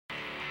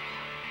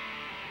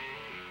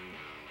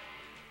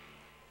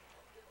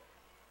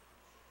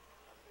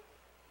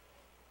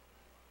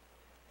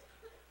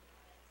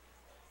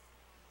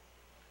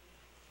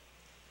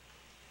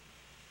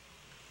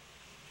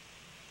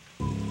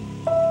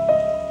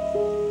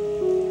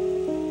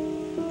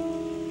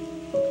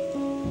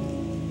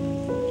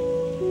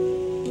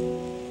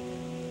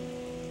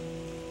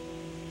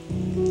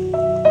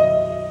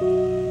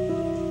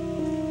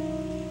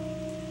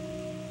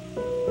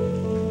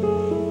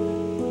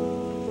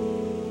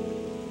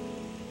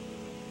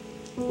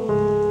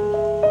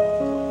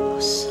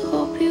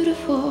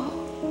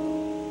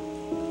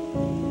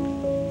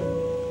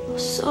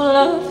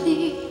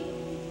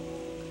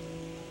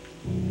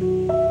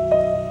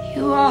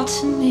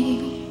to me.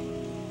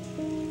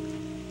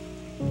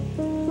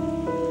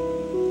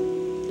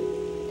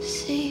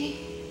 See,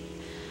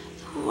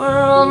 the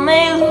world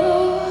may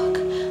look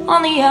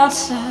on the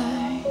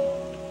outside,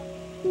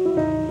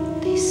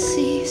 they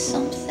see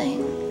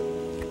something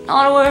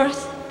not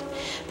worth it,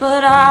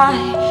 but I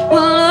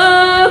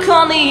will look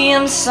on the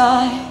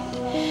inside.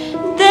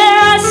 There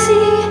I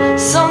see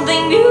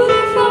something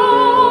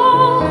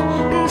beautiful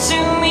to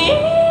me.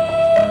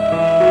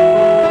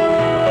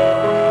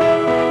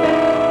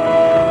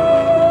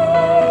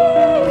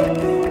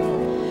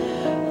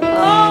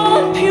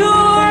 Oh,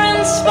 pure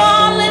and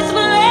spotless,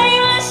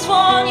 blameless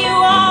one you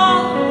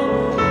are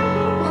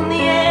on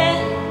the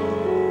end.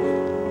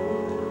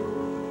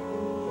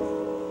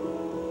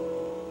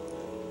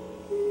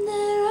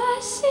 There I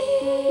see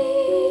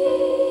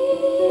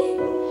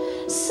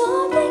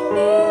something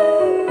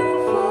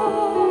beautiful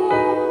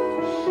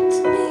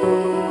to me.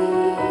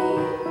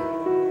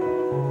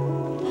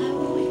 I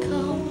will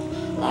become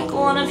like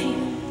one of you.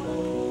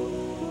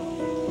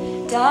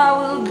 And I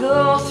will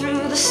go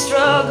through the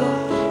struggle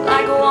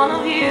like one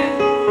of you.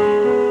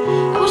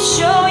 I will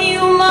show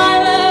you my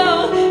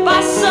love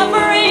by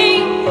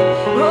suffering.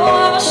 Oh,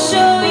 I will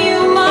show you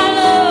my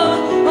love.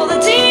 Oh, the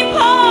deep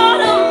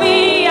part of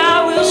me. I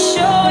will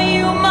show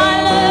you my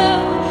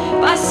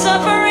love by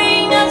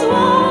suffering as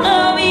one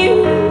of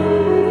you.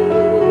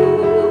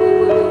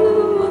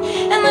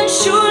 And then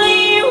surely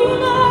you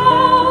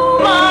know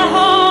my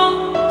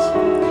heart.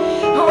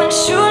 Oh, and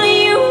surely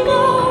you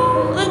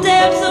know the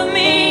depth of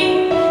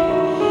me.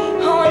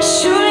 Oh, and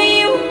surely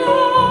you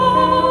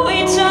know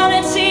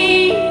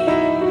eternity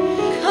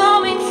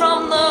coming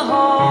from the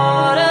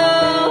heart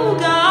of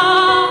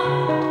God,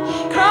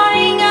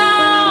 crying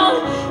out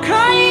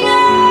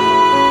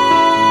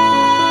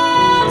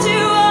to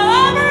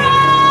a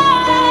bride.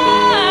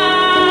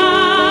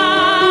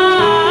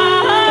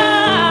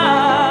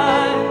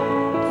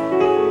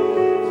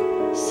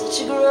 Such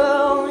a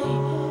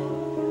growing,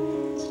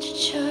 such a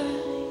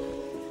churning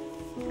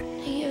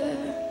here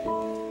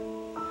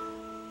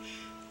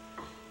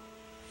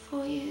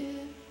for you.